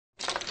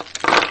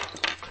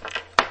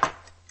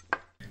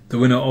The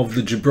winner of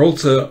the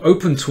Gibraltar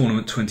Open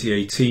Tournament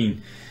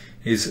 2018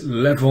 is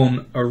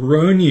Levon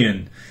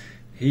Aronian.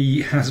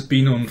 He has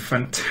been on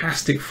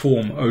fantastic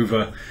form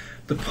over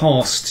the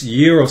past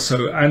year or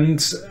so,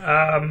 and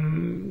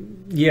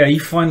yeah, he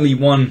finally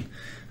won.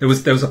 There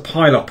was a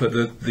pile up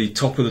at the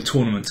top of the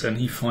tournament, and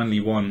he finally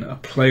won a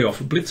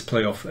playoff, a blitz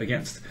playoff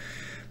against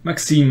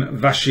Maxime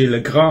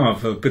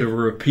Vachier-Lagrave, a bit of a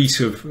repeat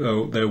of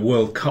their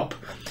World Cup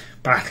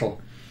battle.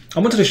 I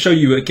wanted to show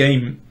you a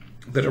game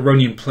that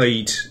Aronian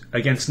played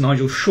against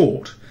Nigel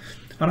Short,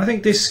 and I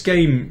think this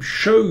game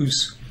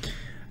shows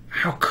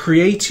how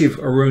creative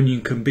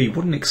Aronian can be.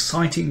 What an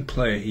exciting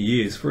player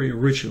he is, very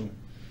original.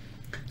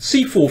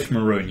 C4 from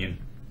Aronian.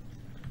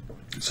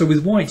 So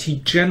with white, he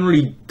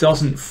generally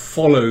doesn't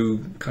follow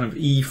kind of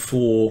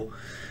E4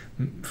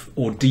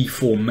 or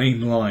D4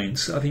 main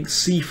lines. I think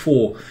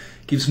C4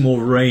 gives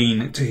more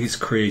rein to his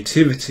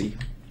creativity.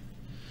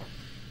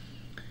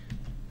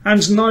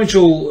 And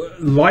Nigel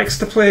likes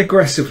to play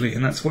aggressively,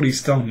 and that's what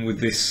he's done with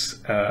this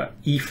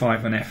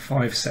E5 and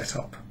F5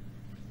 setup.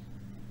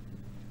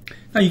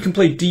 Now you can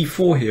play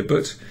D4 here,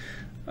 but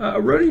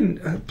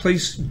Aronian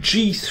plays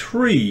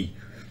G3,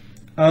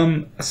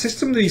 a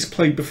system that he's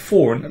played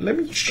before. And let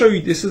me show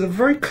you, this is a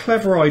very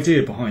clever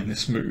idea behind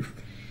this move.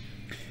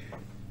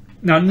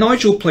 Now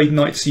Nigel played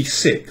Knight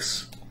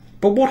C6,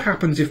 but what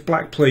happens if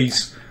black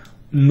plays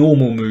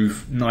normal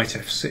move Knight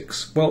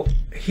F6? Well,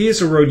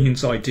 here's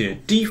Aronian's idea: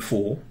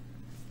 D4,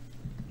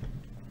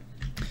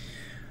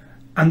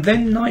 and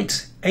then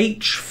Knight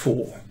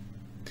H4,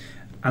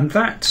 and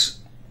that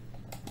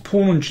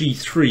pawn on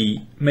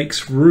G3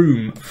 makes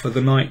room for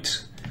the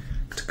knight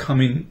to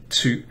come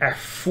into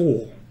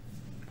F4.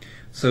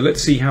 So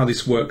let's see how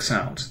this works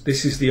out.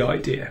 This is the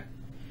idea.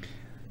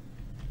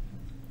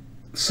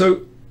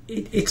 So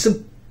it's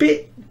a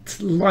bit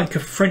like a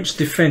French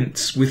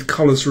defense with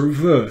colours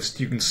reversed,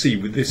 you can see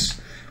with this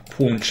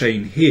pawn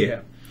chain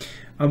here.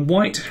 And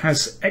white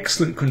has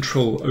excellent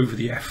control over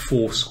the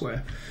F4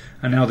 square.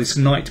 And now this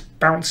knight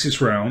bounces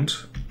round,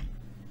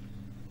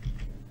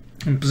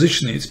 and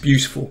positionally it's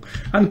beautiful.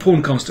 And the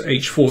pawn comes to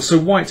H4. So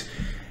white,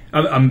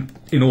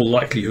 in all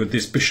likelihood,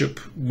 this bishop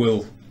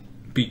will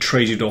be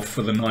traded off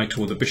for the knight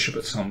or the bishop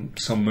at some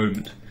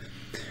moment.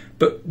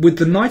 But with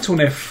the knight on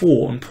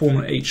F4 and pawn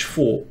on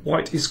H4,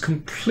 white is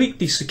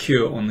completely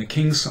secure on the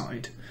king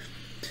side,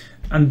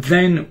 and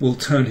then will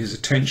turn his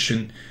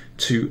attention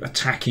to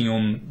attacking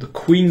on the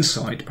queen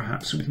side,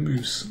 perhaps with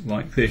moves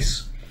like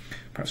this,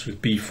 perhaps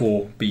with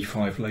B4,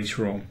 B5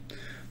 later on.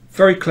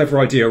 Very clever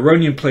idea.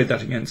 Aronian played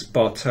that against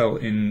Bartel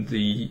in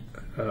the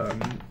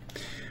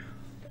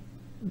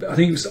I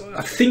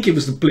think it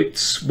was the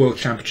Blitz World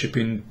Championship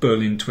in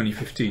Berlin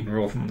 2015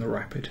 rather than the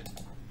Rapid.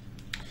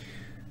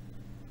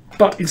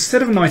 But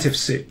instead of knight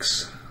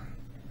F6,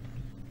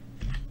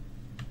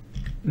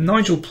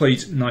 Nigel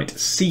played knight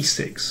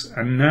C6,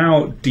 and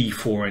now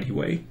D4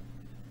 anyway.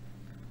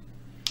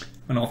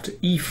 And after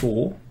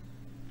E4,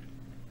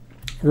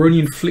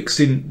 Aronian flicks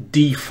in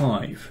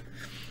D5.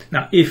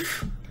 Now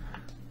if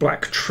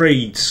black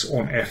trades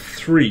on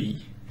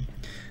F3,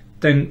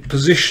 then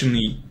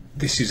positionally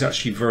this is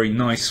actually very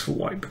nice for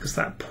white, because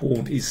that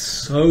pawn is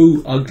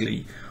so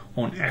ugly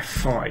on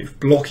F5,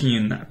 blocking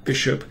in that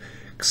bishop,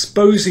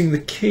 exposing the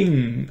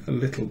king a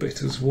little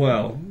bit as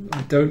well.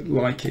 I don't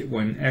like it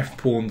when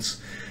F-pawns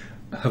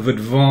have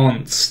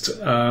advanced.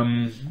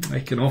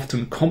 They can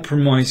often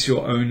compromise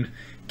your own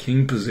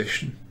king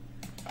position.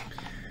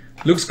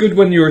 Looks good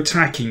when you're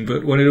attacking,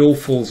 but when it all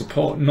falls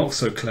apart, not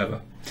so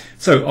clever.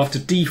 So after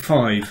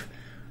D5,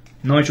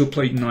 Nigel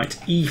played knight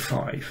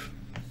E5.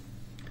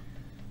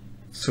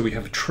 So we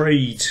have a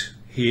trade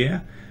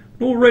here.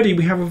 And already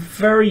we have a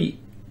very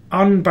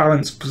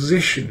unbalanced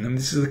position, and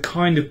this is the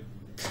kind of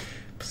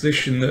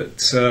position that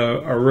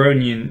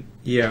Aronian,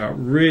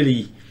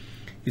 really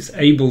is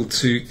able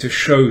to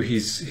show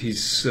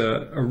his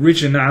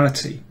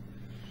originality.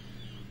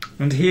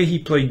 And here he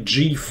played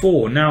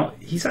G4. Now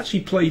he's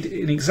actually played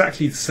in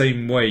exactly the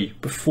same way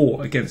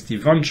before against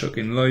Ivanchuk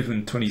in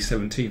Leuven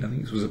 2017. I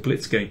think this was a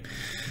blitz game,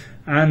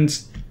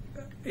 and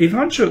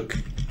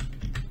Ivanchuk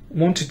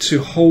wanted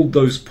to hold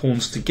those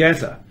pawns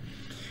together,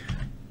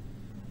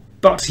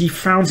 but he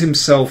found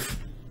himself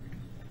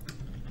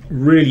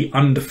really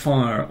under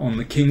fire on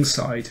the king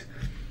side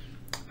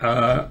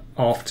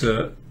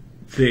after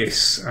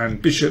this,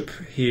 and bishop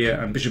here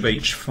and bishop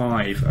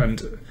H5,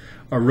 and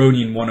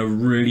Aronian won a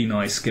really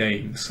nice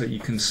game. So you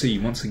can see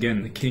once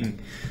again the king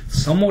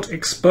somewhat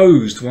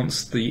exposed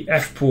once the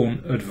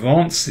f-pawn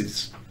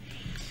advances.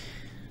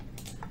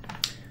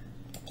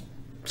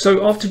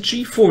 So after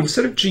G4,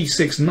 instead of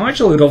G6,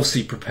 Nigel had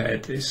obviously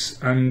prepared this,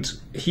 and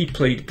he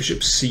played bishop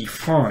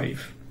C5,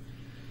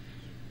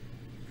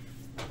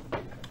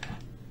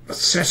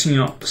 setting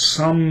up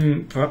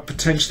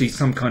potentially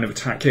some kind of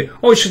attack here.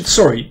 Oh,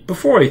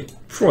 before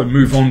I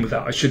move on with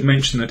that, I should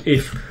mention that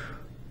if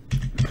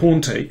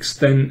pawn takes,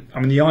 then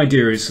the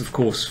idea is, of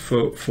course,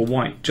 for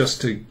white just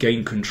to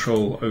gain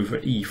control over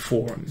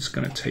E4, and it's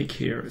going to take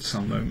here at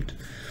some moment.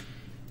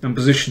 And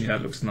positionally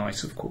that looks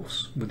nice, of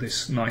course, with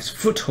this nice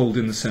foothold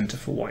in the centre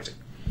for white.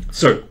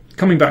 So,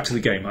 coming back to the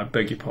game, I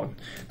beg your pardon.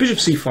 Bishop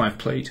c5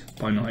 played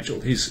by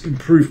Nigel, his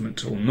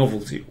improvement or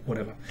novelty or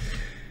whatever.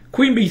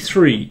 Queen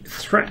b3,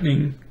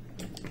 threatening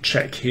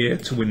check here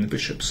to win the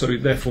bishop, so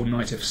therefore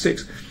knight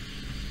f6.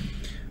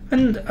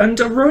 And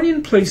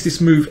Aronian plays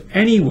this move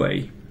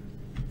anyway.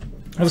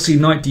 Obviously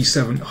knight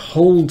d7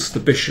 holds the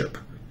bishop.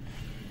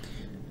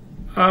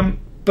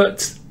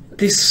 But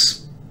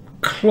this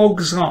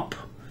clogs up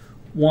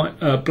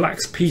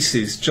black's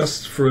pieces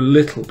just for a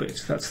little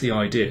bit. That's the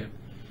idea.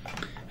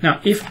 Now,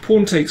 if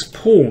pawn takes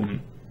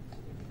pawn,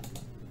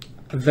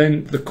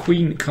 then the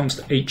queen comes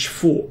to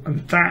h4,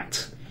 and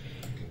that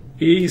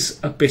is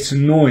a bit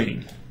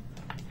annoying.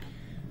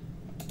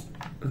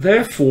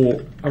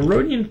 Therefore,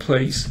 Aronian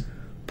plays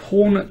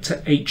pawn to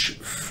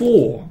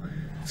h4,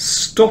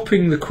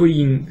 stopping the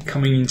queen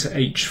coming into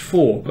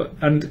h4.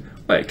 And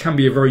it can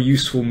be a very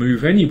useful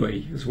move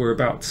anyway, as we're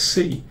about to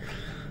see.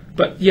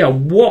 But yeah,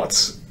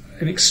 what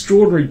an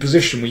extraordinary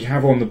position we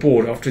have on the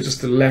board after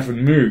just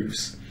 11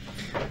 moves.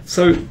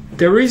 So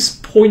there is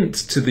point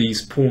to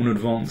these pawn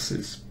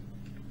advances.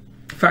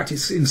 In fact,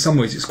 in some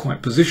ways it's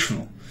quite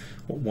positional,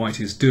 what white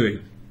is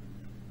doing.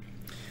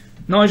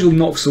 Nigel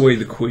knocks away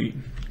the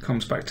queen,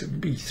 comes back to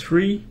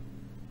b3.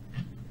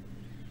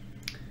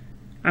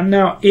 And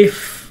now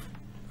if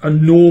a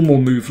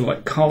normal move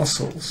like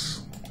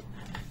castles,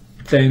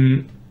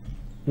 then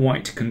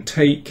white can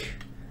take,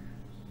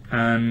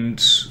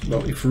 and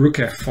well, if rook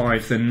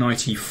f5, then knight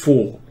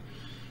e4.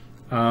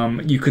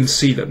 You can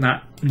see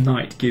that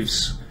knight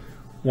gives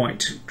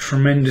white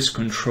tremendous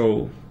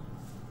control.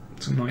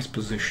 It's a nice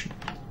position.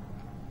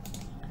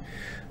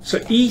 So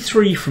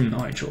e3 from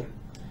Nigel.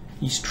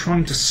 He's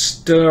trying to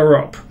stir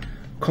up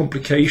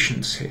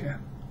complications here.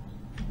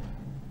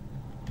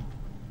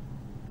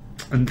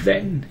 And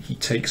then he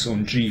takes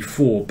on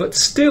g4. But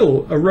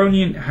still,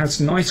 Aronian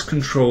has nice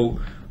control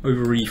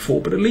over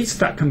e4. But at least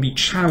that can be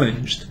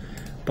challenged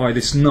by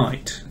this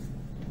knight.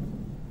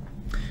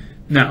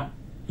 Now,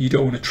 you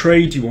don't want to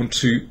trade, you want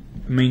to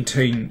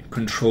maintain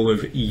control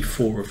over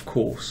e4, of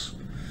course.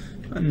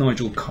 And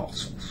Nigel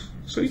castles.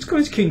 So he's got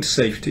his king to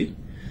safety.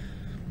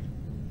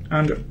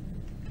 And,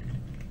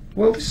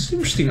 well, this is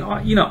interesting.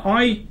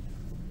 I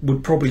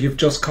would probably have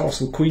just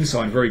castled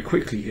queenside very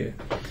quickly here.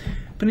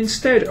 But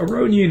instead,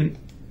 Aronian,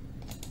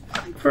 I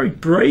think very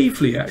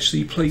bravely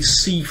actually,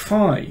 plays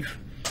c5.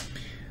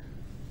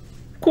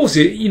 Of course,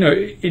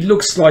 it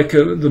looks like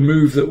the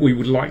move that we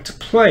would like to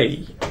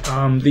play.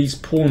 These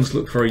pawns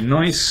look very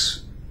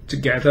nice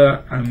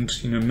together, and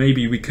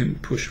maybe we can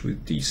push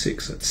with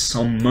d6 at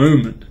some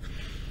moment.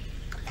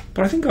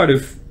 But I think I'd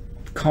have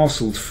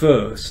castled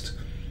first.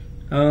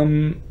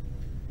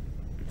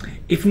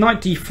 If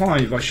knight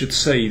d5, I should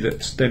say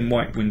that then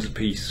white wins a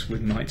piece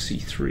with knight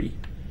c3.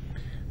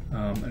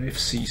 And if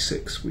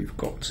c6, we've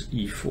got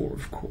e4,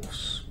 of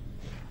course.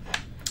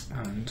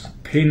 And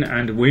pin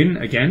and win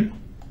again.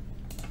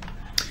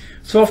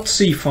 So after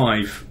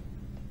c5,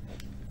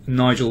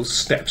 Nigel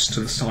steps to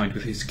the side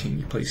with his king.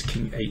 He plays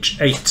king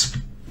h8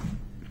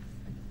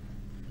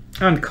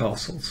 and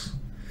castles.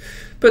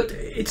 But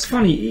it's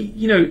funny,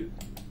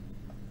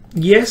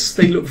 yes,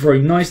 they look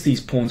very nice,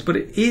 these pawns, but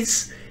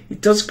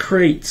it does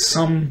create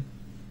some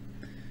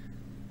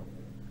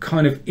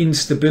kind of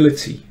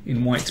instability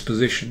in white's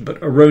position. But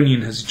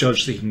Aronian has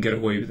judged that he can get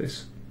away with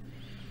this.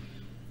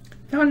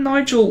 Now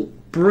Nigel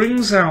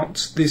brings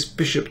out this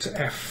bishop to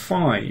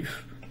f5.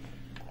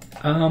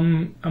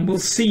 And we'll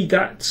see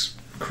that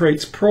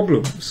creates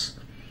problems.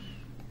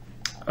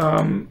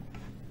 A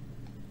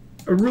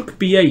rook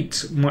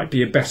b8 might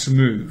be a better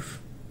move.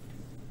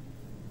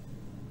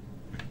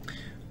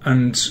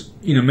 And,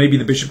 maybe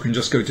the bishop can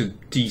just go to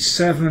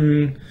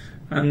d7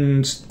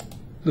 and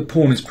the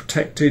pawn is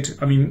protected.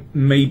 I mean,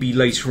 maybe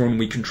later on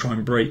we can try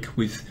and break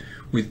with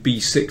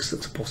b6.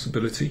 That's a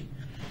possibility.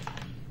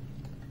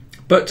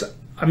 But,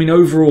 I mean,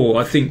 overall,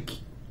 I think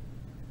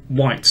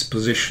white's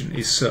position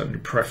is certainly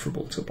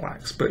preferable to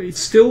black's, but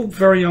it's still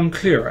very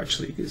unclear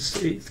actually,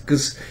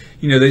 because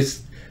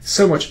there's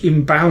so much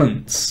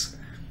imbalance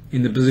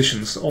in the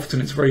positions. Often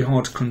it's very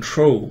hard to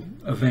control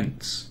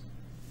events.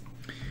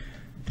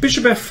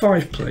 Bishop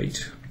f5 played,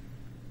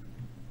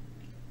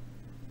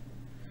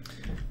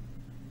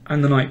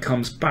 and the knight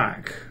comes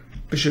back.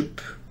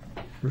 Bishop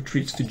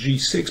retreats to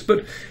g6,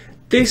 but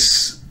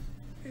this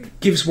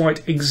gives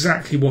white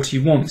exactly what he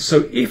wants.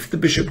 So if the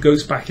bishop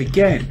goes back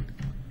again,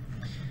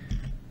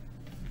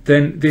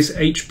 then this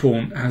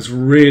h-pawn has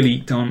really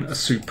done a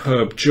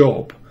superb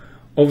job.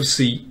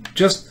 Obviously,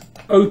 just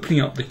opening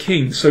up the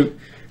king. So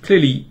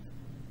clearly,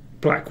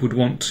 black would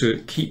want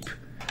to keep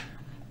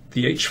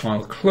the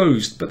h-file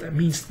closed, but that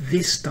means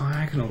this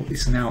diagonal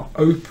is now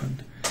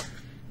open,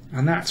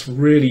 and that's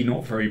really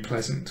not very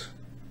pleasant.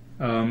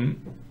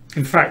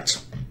 In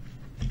fact,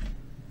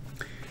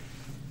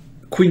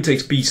 queen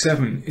takes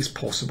b7 is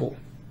possible,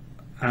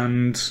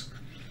 and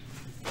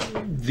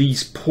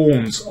these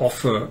pawns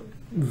offer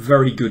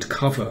very good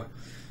cover.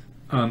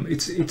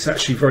 It's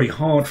actually very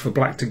hard for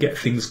black to get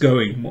things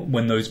going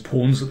when those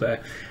pawns are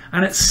there,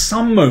 and at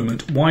some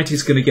moment white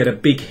is going to get a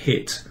big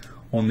hit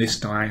on this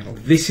diagonal.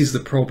 This is the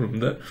problem,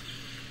 that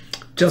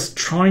just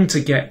trying to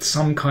get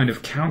some kind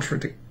of counter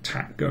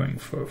attack going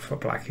for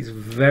black is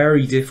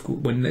very difficult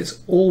when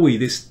there's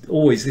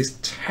always this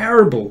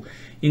terrible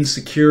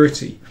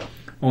insecurity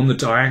on the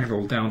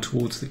diagonal down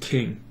towards the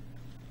king.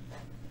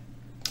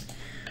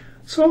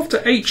 So after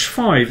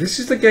h5, this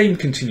is the game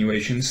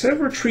continuation. Instead of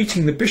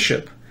retreating the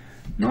bishop,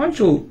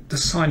 Nigel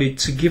decided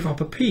to give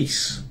up a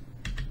piece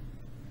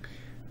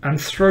and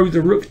throw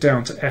the rook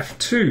down to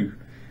f2.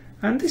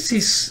 And this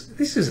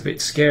is a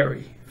bit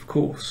scary, of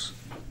course.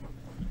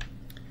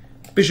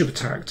 Bishop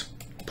attacked,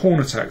 pawn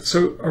attacked.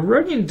 So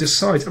Aronian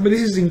decides, I mean,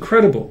 this is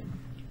incredible,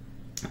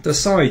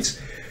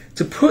 decides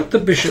to put the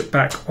bishop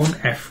back on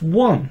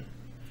f1.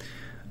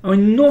 I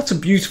mean, not a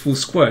beautiful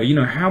square. You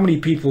know, how many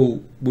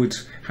people would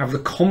have the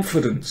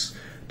confidence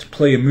to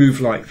play a move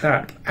like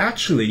that? But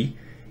actually,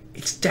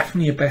 it's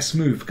definitely a best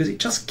move because it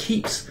just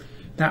keeps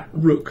that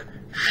rook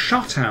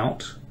shut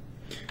out,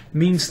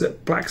 means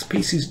that black's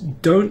pieces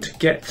don't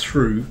get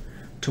through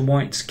to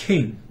white's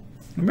king.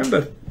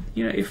 Remember,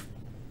 you know, if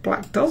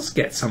black does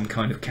get some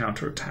kind of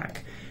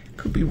counter-attack, it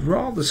could be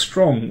rather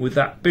strong with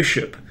that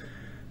bishop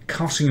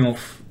cutting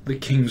off the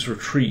king's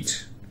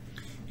retreat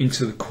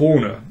into the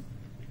corner.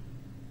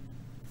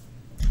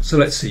 So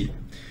let's see.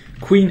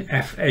 Queen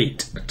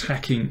f8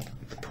 attacking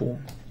the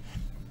pawn.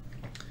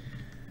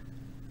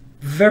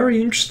 Very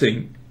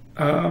interesting.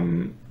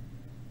 Aronian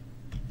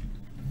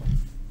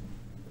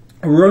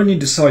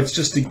decides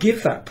just to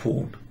give that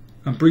pawn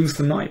and brings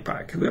the knight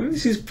back. I mean,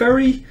 this is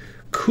very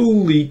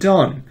coolly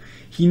done.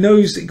 He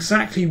knows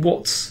exactly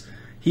what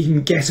he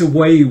can get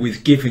away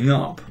with giving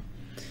up.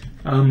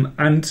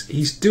 And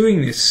he's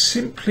doing this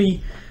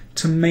simply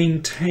to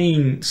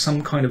maintain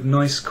some kind of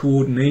nice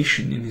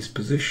coordination in his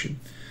position.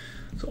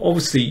 So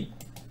obviously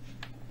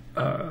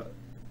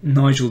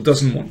Nigel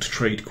doesn't want to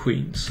trade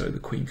queens, so the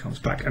queen comes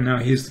back. And now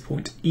here's the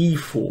point,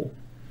 e4,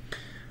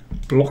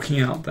 blocking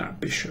out that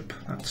bishop.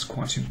 That's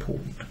quite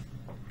important.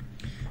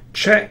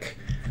 Check,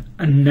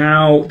 and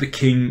now the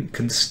king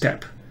can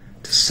step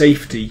to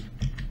safety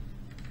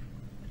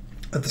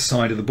at the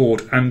side of the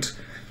board, and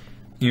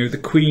you know, the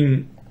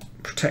queen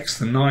protects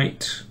the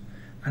knight,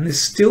 and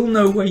there's still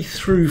no way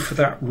through for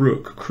that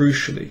rook,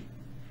 crucially.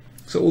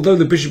 So although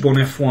the bishop on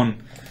f1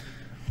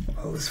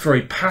 is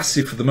very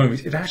passive for the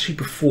moment, it actually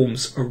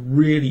performs a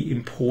really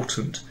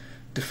important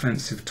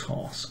defensive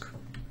task.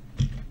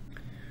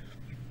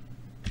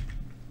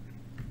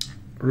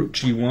 Rook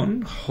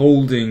g1,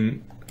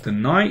 holding the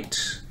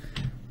knight,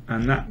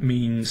 and that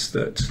means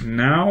that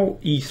now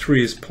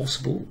e3 is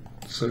possible.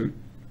 So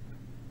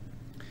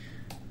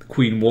the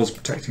queen was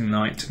protecting the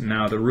knight,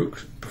 now the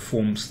rook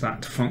performs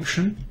that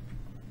function.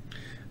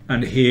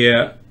 And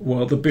here,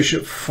 well, the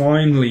bishop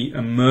finally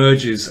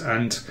emerges,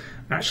 and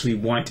actually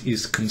white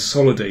is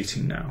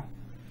consolidating now.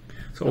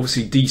 So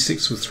obviously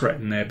d6 was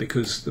threatened there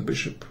because the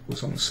bishop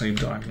was on the same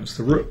diagonal as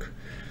the rook.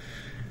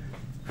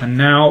 And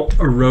now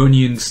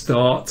Aronian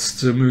starts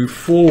to move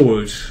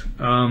forward.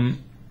 The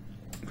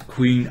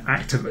queen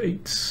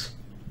activates,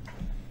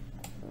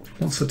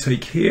 wants to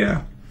take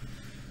here,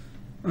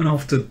 and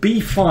after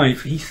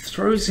b5 he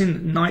throws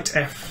in knight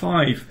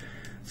f5,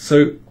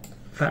 so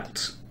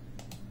that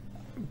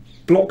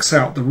blocks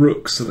out the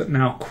rook, so that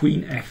now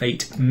queen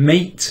f8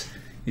 mate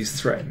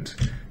is threatened.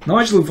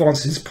 Nigel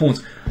advances his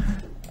pawns.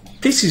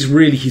 This is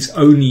really his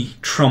only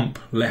trump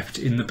left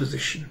in the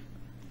position.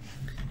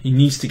 He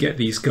needs to get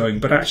these going,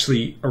 but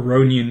actually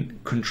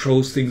Aronian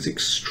controls things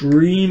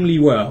extremely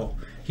well.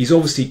 He's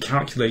obviously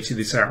calculated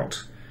this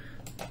out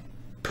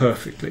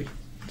perfectly.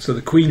 So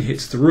the queen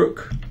hits the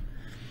rook,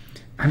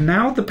 and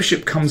now the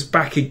bishop comes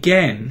back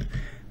again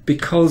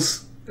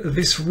because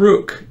this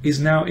rook is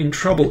now in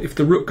trouble. If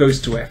the rook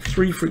goes to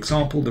f3, for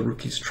example, the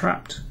rook is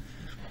trapped.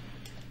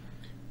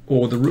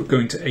 Or the rook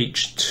going to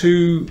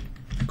h2,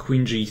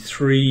 queen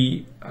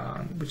g3,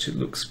 which it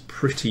looks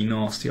pretty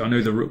nasty. I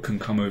know the rook can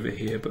come over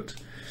here, but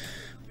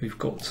we've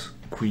got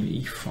queen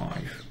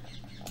e5.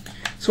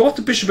 So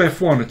after bishop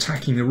f1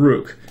 attacking the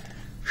rook,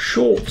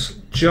 Short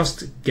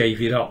just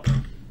gave it up.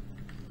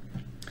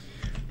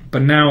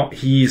 But now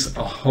he's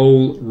a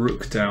whole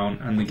rook down,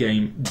 and the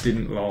game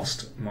didn't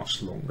last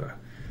much longer.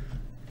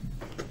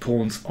 The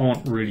pawns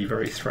aren't really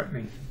very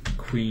threatening.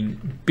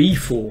 Queen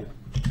b4.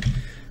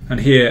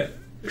 And here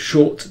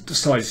Short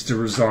decides to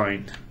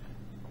resign.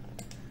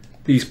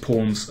 These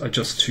pawns are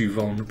just too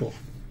vulnerable.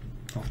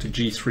 After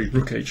g3,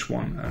 rook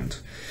h1, and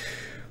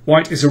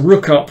white is a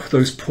rook up.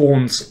 Those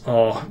pawns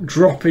are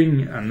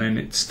dropping, and then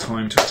it's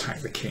time to attack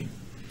the king.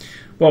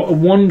 Well, a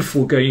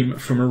wonderful game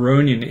from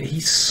Aronian.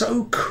 He's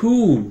so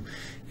cool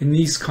in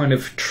these kind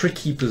of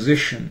tricky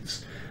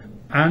positions,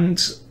 and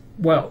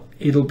well,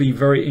 it'll be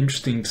very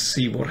interesting to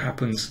see what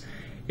happens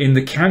in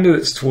the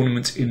candidates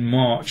tournament in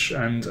March.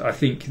 And I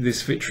think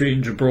this victory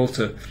in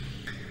Gibraltar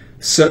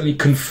certainly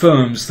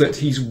confirms that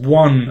he's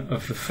one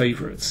of the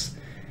favourites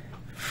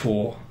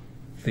for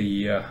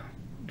the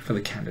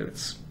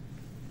candidates.